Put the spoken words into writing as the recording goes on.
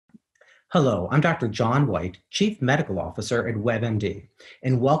Hello, I'm Dr. John White, Chief Medical Officer at WebMD,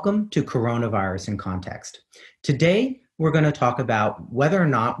 and welcome to Coronavirus in Context. Today, we're going to talk about whether or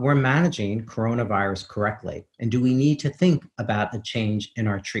not we're managing coronavirus correctly, and do we need to think about a change in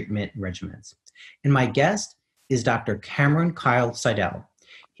our treatment regimens. And my guest is Dr. Cameron Kyle-Sidell.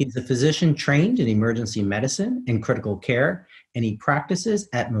 He's a physician trained in emergency medicine and critical care, and he practices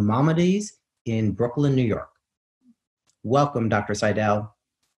at Maimonides in Brooklyn, New York. Welcome, Dr. Sidell.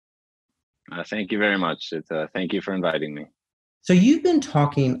 Thank you very much. Thank you for inviting me. So you've been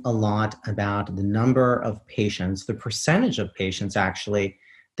talking a lot about the number of patients, the percentage of patients actually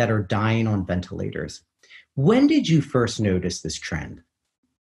that are dying on ventilators. When did you first notice this trend?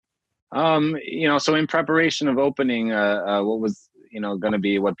 So in preparation of opening what was, going to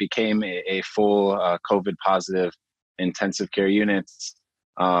be what became a full COVID positive intensive care units,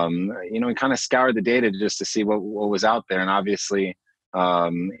 we kind of scoured the data just to see what was out there. And obviously,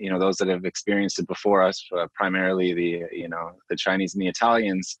 those that have experienced it before us, primarily the Chinese and the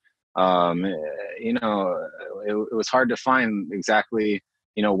Italians, it was hard to find exactly,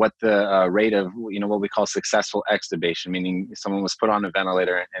 what the rate of, what we call successful extubation, meaning someone was put on a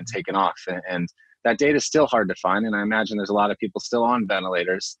ventilator and taken off. And that data is still hard to find. And I imagine there's a lot of people still on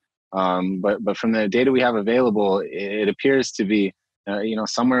ventilators. But from the data we have available, it appears to be,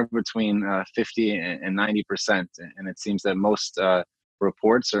 somewhere between 50 and 90%. And it seems that most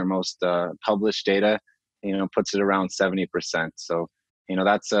reports or most published data, puts it around 70%. So,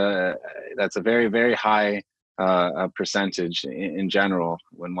 that's a very, very high percentage in general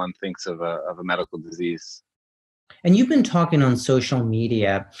when one thinks of a medical disease. And you've been talking on social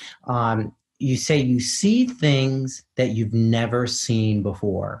media. You say you see things that you've never seen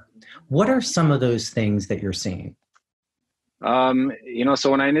before. What are some of those things that you're seeing? So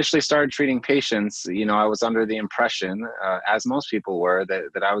when I initially started treating patients, I was under the impression, as most people were,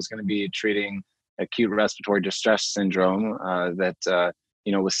 that I was going to be treating acute respiratory distress syndrome that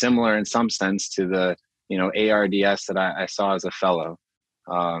was similar in some sense to the, ARDS that I saw as a fellow.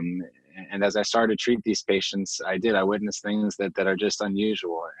 And as I started to treat these patients, I witnessed things that are just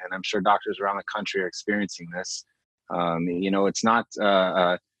unusual. And I'm sure doctors around the country are experiencing this. It's not,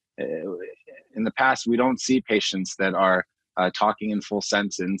 in the past, we don't see patients that are talking in full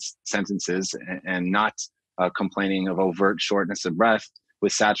sentences and not complaining of overt shortness of breath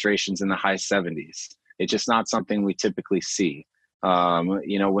with saturations in the high 70s. It's just not something we typically see.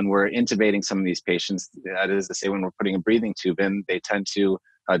 When we're intubating some of these patients, that is to say, when we're putting a breathing tube in, they tend to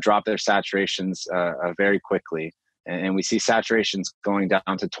drop their saturations very quickly. And we see saturations going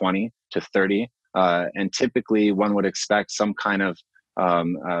down to 20 to 30. And typically one would expect some kind of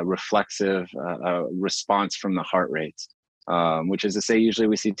reflexive response from the heart rate. Which is to say, usually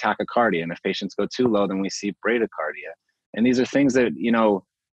we see tachycardia, and if patients go too low, then we see bradycardia. And these are things that,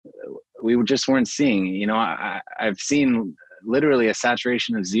 we just weren't seeing. I've seen literally a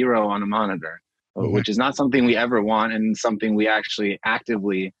saturation of 0 on a monitor, which is not something we ever want and something we actually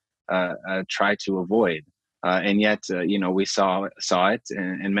actively try to avoid. And yet, we saw it,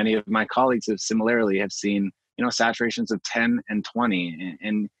 and many of my colleagues have similarly seen, saturations of 10 and 20.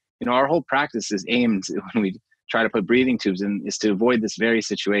 And our whole practice is aimed, when we try to put breathing tubes in, is to avoid this very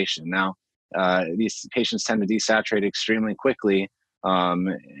situation. Now, these patients tend to desaturate extremely quickly,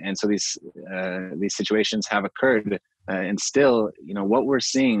 and so these situations have occurred. And still, what we're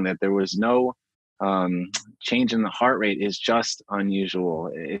seeing, that there was no change in the heart rate, is just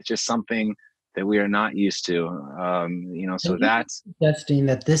unusual. It's just something that we are not used to. So that's suggesting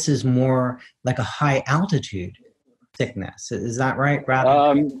that this is more like a high altitude sickness. Is that right?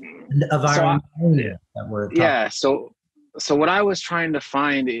 Rather than a viral pneumonia that we're talking about. So what I was trying to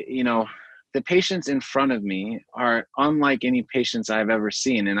find, the patients in front of me are unlike any patients I've ever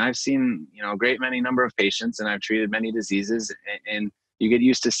seen. And I've seen, a great many number of patients, and I've treated many diseases, and you get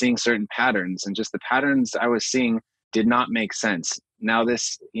used to seeing certain patterns, and just the patterns I was seeing did not make sense. Now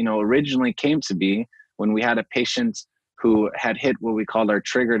this, originally came to be when we had a patient who had hit what we called our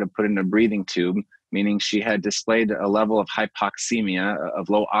trigger to put in a breathing tube, meaning she had displayed a level of hypoxemia, of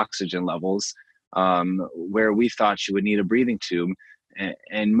low oxygen levels, where we thought she would need a breathing tube.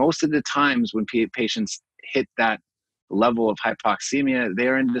 And most of the times when patients hit that level of hypoxemia,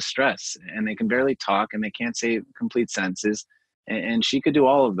 they're in distress and they can barely talk and they can't say complete sentences. And she could do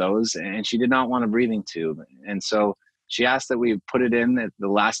all of those, and she did not want a breathing tube. And so she asked that we put it in at the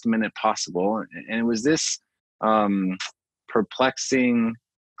last minute possible. And it was this perplexing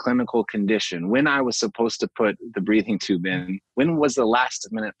clinical condition. When I was supposed to put the breathing tube in, when was the last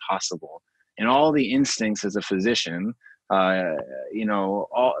minute possible? And all the instincts as a physician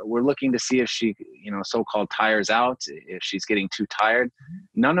we're looking to see if she, so-called tires out, if she's getting too tired.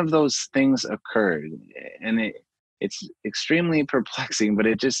 None of those things occurred. And it's extremely perplexing, but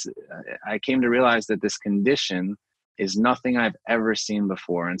I came to realize that this condition is nothing I've ever seen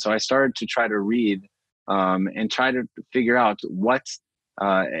before. And so I started to try to read and try to figure out what,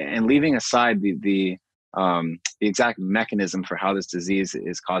 and leaving aside the exact mechanism for how this disease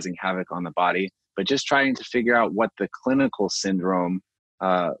is causing havoc on the body, but just trying to figure out what the clinical syndrome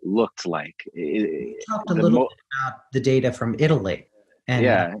looked like. You talked a little bit about the data from Italy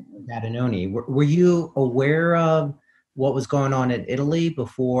and Maimonides. Were you aware of what was going on in Italy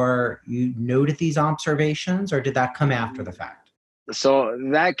before you noted these observations, or did that come after the fact? So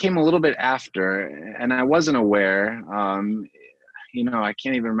that came a little bit after, and I wasn't aware. I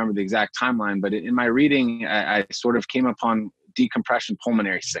can't even remember the exact timeline, but in my reading, I sort of came upon decompression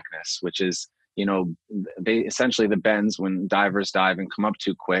pulmonary sickness, which is, essentially the bends when divers dive and come up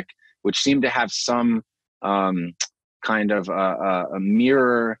too quick, which seemed to have some kind of a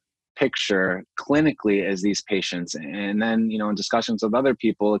mirror picture clinically as these patients. And then, in discussions with other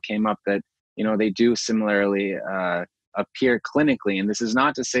people, it came up that, they do similarly appear clinically. And this is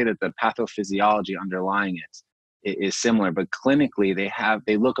not to say that the pathophysiology underlying it is similar, but clinically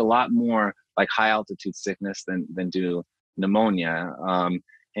they look a lot more like high altitude sickness than do pneumonia.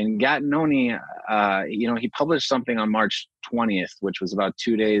 And Gattinoni, he published something on March 20th, which was about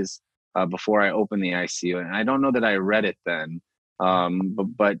 2 days before I opened the ICU. And I don't know that I read it then,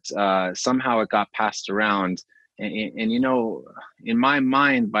 but somehow it got passed around. And in my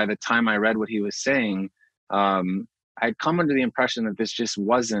mind, by the time I read what he was saying, I'd come under the impression that this just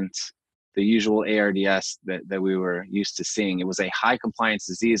wasn't the usual ARDS that we were used to seeing. It was a high compliance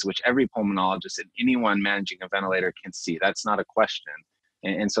disease, which every pulmonologist and anyone managing a ventilator can see. That's not a question.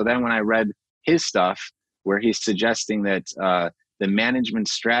 And so then when I read his stuff, where he's suggesting that the management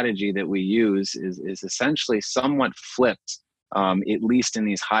strategy that we use is essentially somewhat flipped, at least in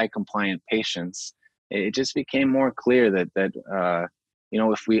these high compliant patients, it just became more clear that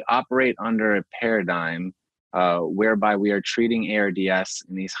if we operate under a paradigm whereby we are treating ARDS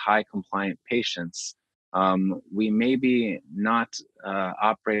in these high compliant patients, we may be not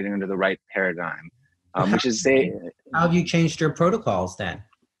operating under the right paradigm, which is how have you changed your protocols then?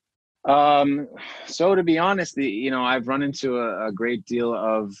 So to be honest, I've run into a great deal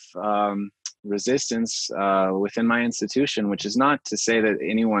of resistance within my institution, which is not to say that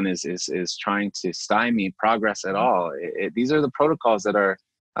anyone is trying to stymie progress at all. These are the protocols that are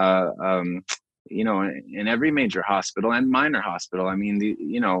in every major hospital and minor hospital. I mean,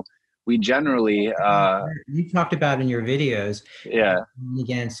 we generally you talked about in your videos,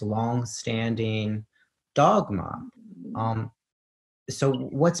 against long-standing dogma. So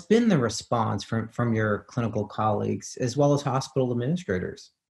what's been the response from your clinical colleagues as well as hospital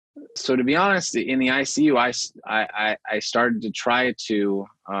administrators? So to be honest, in the ICU, I started to try to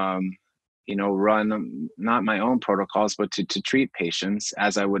run not my own protocols, but to treat patients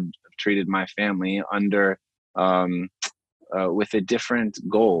as I would have treated my family under with a different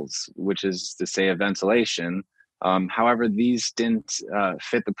goals, which is to say a ventilation. However, these didn't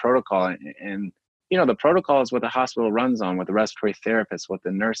fit the protocol, and the protocol is what the hospital runs on, with the respiratory therapists, what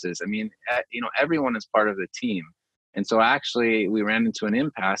the nurses. I mean, everyone is part of the team. And so actually we ran into an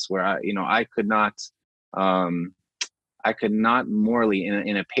impasse where I could not morally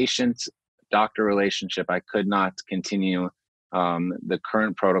in a patient doctor relationship, I could not continue the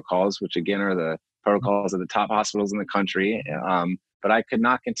current protocols, which again are the protocols of the top hospitals in the country. But I could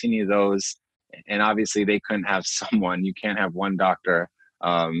not continue those. And obviously they couldn't have someone, you can't have one doctor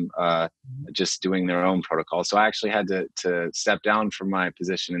just doing their own protocol. So I actually had to step down from my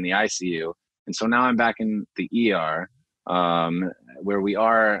position in the ICU. And so now I'm back in the ER, where we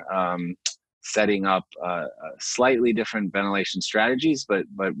are setting up slightly different ventilation strategies, but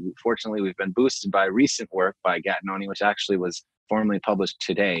fortunately we've been boosted by recent work by Gattinoni, which actually was formally published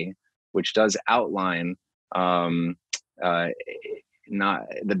today, which does outline not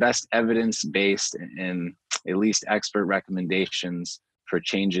the best evidence-based and at least expert recommendations for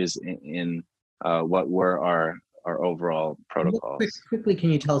changes in what were our overall protocols. Quickly, can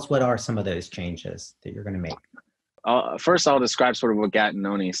you tell us what are some of those changes that you're going to make? First, I'll describe sort of what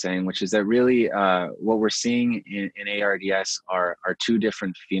Gattinoni is saying, which is that really what we're seeing in ARDS are two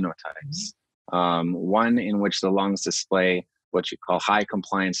different phenotypes. One in which the lungs display what you call high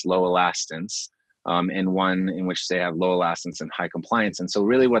compliance, low elastance, and one in which they have low elastance and high compliance. And so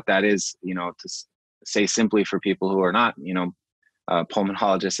really what that is, to say simply for people who are not,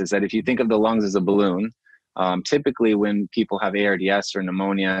 pulmonologists, is that if you think of the lungs as a balloon, typically when people have ARDS or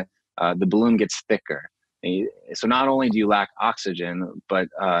pneumonia, the balloon gets thicker. So not only do you lack oxygen, but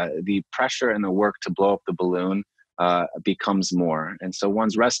the pressure and the work to blow up the balloon becomes more. And so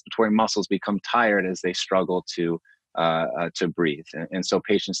one's respiratory muscles become tired as they struggle to breathe. And so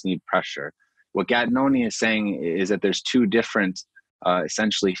patients need pressure. What Gatinoni is saying is that there's two different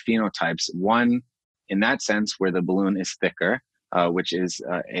essentially phenotypes. One, in that sense, where the balloon is thicker, which is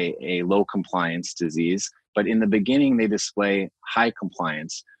a low compliance disease. But in the beginning, they display high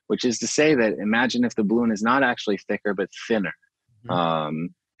compliance, which is to say that imagine if the balloon is not actually thicker, but thinner. Mm-hmm.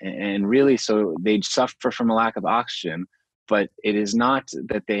 And really, so they suffer from a lack of oxygen, but it is not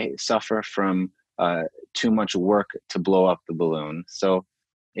that they suffer from too much work to blow up the balloon. So,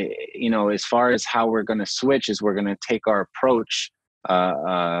 as far as how we're going to switch is we're going to take our approach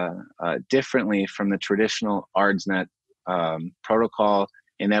differently from the traditional ARDSNet protocol,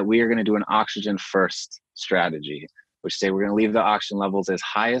 in that we are going to do an oxygen first strategy, which say we're going to leave the oxygen levels as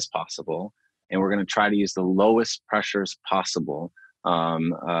high as possible, and we're going to try to use the lowest pressures possible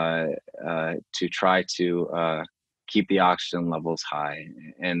to try to keep the oxygen levels high.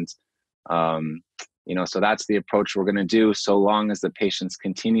 And so that's the approach we're going to do, so long as the patients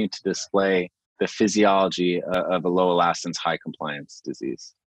continue to display the physiology of a low elastance, high compliance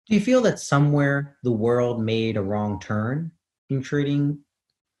disease. Do you feel that somewhere the world made a wrong turn in treating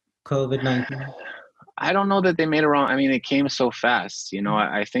COVID-19? I don't know that they made it wrong. I mean, it came so fast.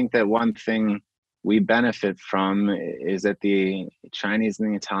 I think that one thing we benefit from is that the Chinese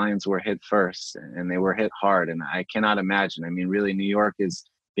and the Italians were hit first, and they were hit hard. And I cannot imagine. I mean, really, New York is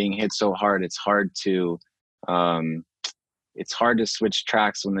being hit so hard. It's hard to switch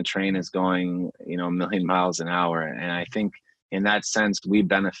tracks when the train is going, a million miles an hour. And I think in that sense, we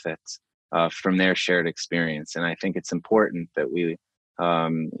benefit from their shared experience. And I think it's important that we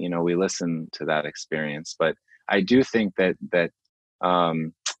listen to that experience. But I do think that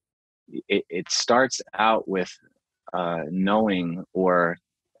it starts out with knowing, or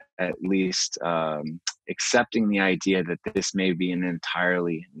at least accepting the idea that this may be an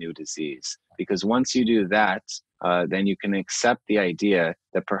entirely new disease. Because once you do that, then you can accept the idea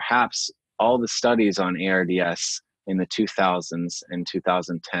that perhaps all the studies on ARDS in the 2000s and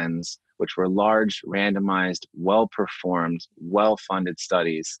 2010s, which were large, randomized, well-performed, well-funded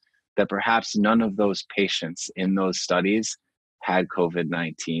studies, that perhaps none of those patients in those studies had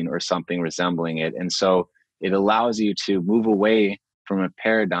COVID-19 or something resembling it. And so it allows you to move away from a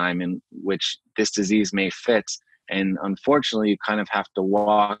paradigm in which this disease may fit. And unfortunately, you kind of have to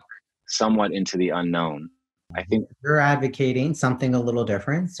walk somewhat into the unknown. I think you're advocating something a little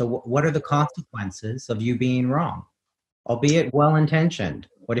different. So what are the consequences of you being wrong? Albeit well-intentioned.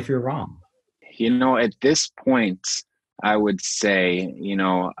 What if you're wrong? At this point, I would say,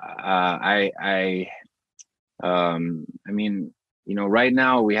 right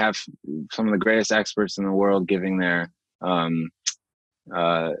now we have some of the greatest experts in the world giving their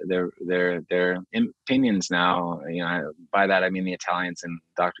opinions now. By that I mean the Italians and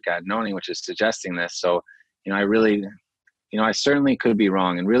Dr. Gatinoni, which is suggesting this. So, I certainly could be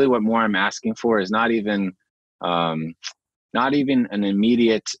wrong. And really, what more I'm asking for is not even an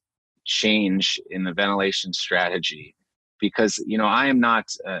immediate change in the ventilation strategy, because I am not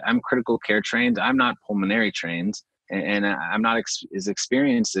I'm critical care trained. I'm not pulmonary trained, and I'm not as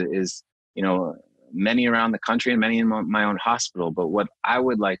experienced as many around the country and many in my own hospital. But what I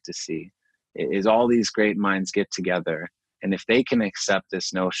would like to see is all these great minds get together, and if they can accept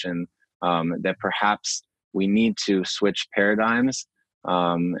this notion that perhaps we need to switch paradigms,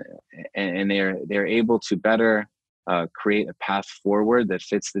 and they're able to better create a path forward that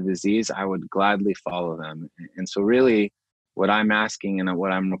fits the disease, I would gladly follow them. And so really what I'm asking and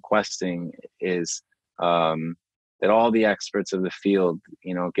what I'm requesting is that all the experts of the field,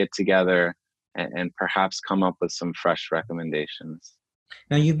 get together and perhaps come up with some fresh recommendations.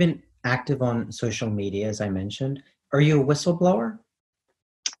 Now, you've been active on social media, as I mentioned. Are you a whistleblower?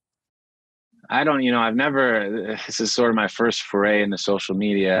 I don't, I've never, this is sort of my first foray into social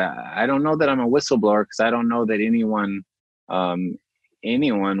media. I don't know that I'm a whistleblower, because I don't know that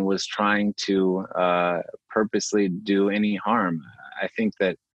anyone was trying to purposely do any harm. I think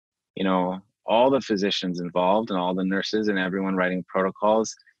that, all the physicians involved and all the nurses and everyone writing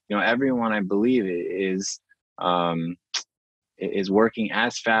protocols, everyone, I believe, is working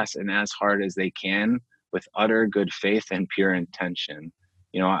as fast and as hard as they can with utter good faith and pure intention.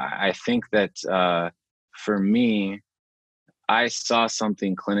 I think that for me, I saw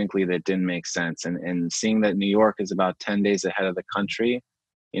something clinically that didn't make sense. And seeing that New York is about 10 days ahead of the country,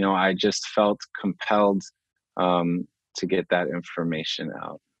 I just felt compelled to get that information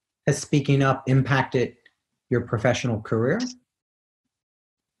out. Has speaking up impacted your professional career?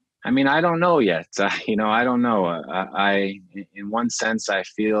 I mean, I don't know yet. I don't know. In one sense, I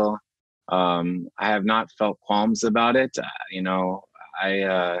feel I have not felt qualms about it.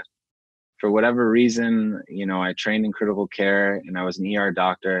 For whatever reason, I trained in critical care and I was an ER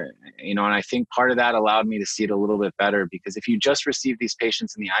doctor, and I think part of that allowed me to see it a little bit better, because if you just receive these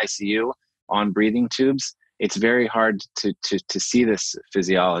patients in the ICU on breathing tubes, it's very hard to see this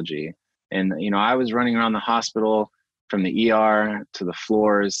physiology. And, I was running around the hospital from the ER to the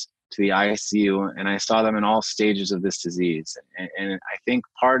floors to the ICU, and I saw them in all stages of this disease. And I think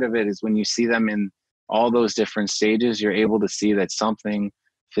part of it is when you see them in all those different stages, you're able to see that something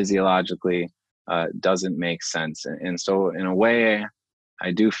physiologically doesn't make sense. And so in a way,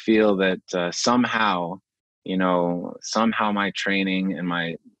 I do feel that somehow my training and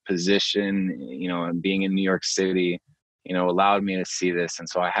my position, and being in New York City, allowed me to see this. And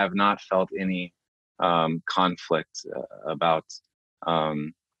so I have not felt any conflict about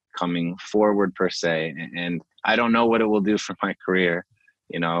coming forward per se. And I don't know what it will do for my career,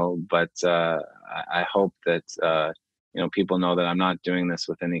 but I hope that, people know that I'm not doing this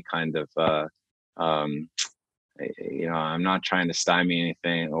with any kind of, I'm not trying to stymie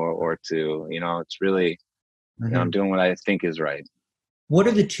anything or to, it's really, I'm doing what I think is right. What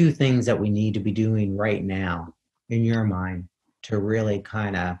are the two things that we need to be doing right now, in your mind, to really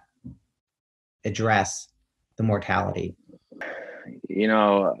kind of address the mortality?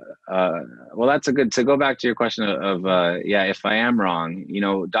 Well, that's to go back to your question of if I am wrong,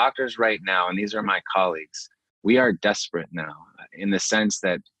 doctors right now, and these are my colleagues, we are desperate now in the sense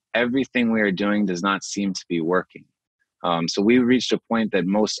that everything we are doing does not seem to be working. So we reached a point that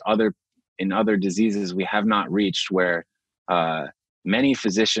in other diseases we have not reached, where many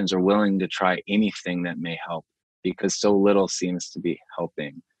physicians are willing to try anything that may help because so little seems to be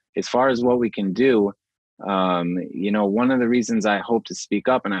helping. As far as what we can do, one of the reasons I hope to speak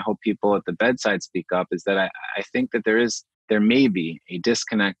up, and I hope people at the bedside speak up, is that I think that there may be a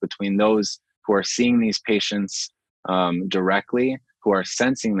disconnect between those who are seeing these patients directly, who are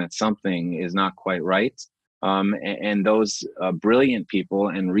sensing that something is not quite right, and those brilliant people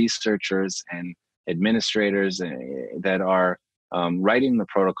and researchers and administrators that are writing the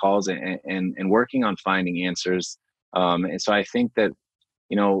protocols and working on finding answers. And so I think that,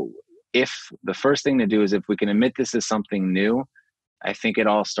 if the first thing to do is if we can admit this is something new, I think it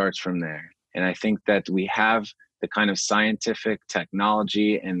all starts from there. And I think that we have the kind of scientific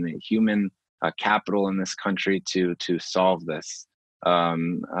technology and the human capital in this country to solve this,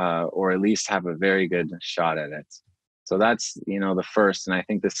 or at least have a very good shot at it. So that's, the first. And I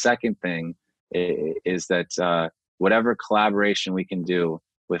think the second thing is that whatever collaboration we can do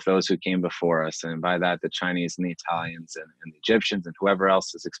with those who came before us, and by that the Chinese and the Italians and the Egyptians and whoever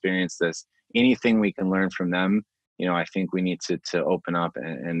else has experienced this, anything we can learn from them, I think we need to open up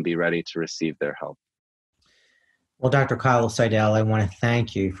and be ready to receive their help. Well, Dr. Kyle-Sidell, I want to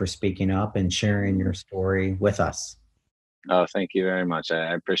thank you for speaking up and sharing your story with us. Oh, thank you very much.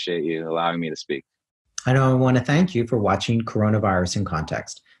 I appreciate you allowing me to speak. I want to thank you for watching Coronavirus in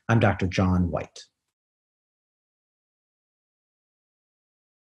Context. I'm Dr. John White.